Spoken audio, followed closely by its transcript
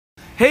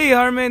Hey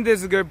Harman,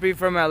 this is Gurpreet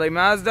from LA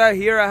Mazda.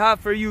 Here I have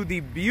for you the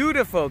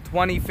beautiful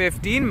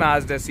 2015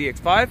 Mazda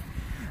CX-5.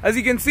 As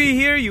you can see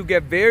here, you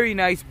get very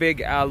nice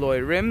big alloy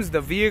rims. The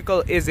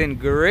vehicle is in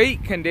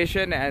great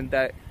condition, and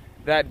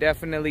that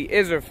definitely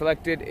is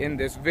reflected in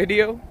this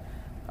video.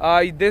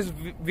 This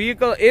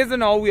vehicle is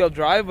an all-wheel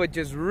drive, which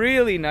is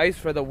really nice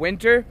for the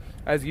winter,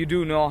 as you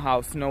do know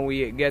how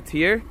snowy it gets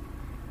here.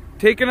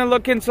 Taking a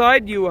look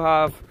inside, you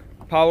have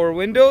power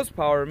windows,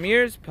 power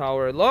mirrors,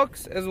 power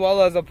locks, as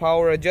well as a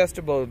power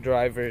adjustable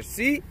driver's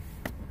seat.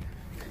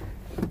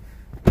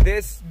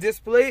 This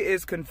display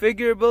is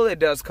configurable. It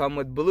does come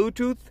with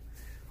Bluetooth,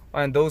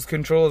 and those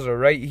controls are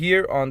right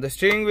here on the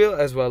steering wheel,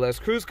 as well as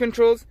cruise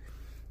controls.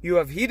 You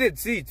have heated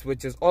seats,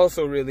 which is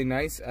also really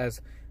nice.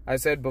 As I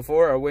said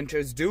before, our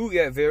winters do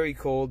get very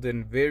cold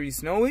and very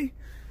snowy.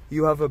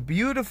 You have a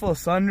beautiful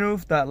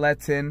sunroof that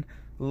lets in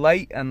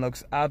light and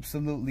looks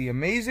absolutely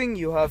amazing.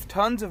 You have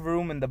tons of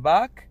room in the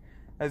back,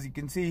 as you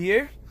can see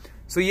here.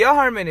 So yeah,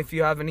 Harman, if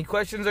you have any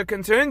questions or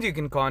concerns, you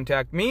can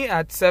contact me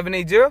at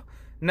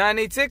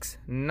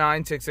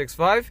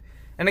 780-986-9665.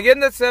 And again,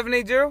 that's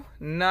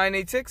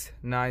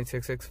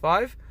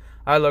 780-986-9665.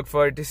 I look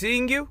forward to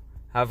seeing you.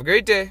 Have a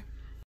great day.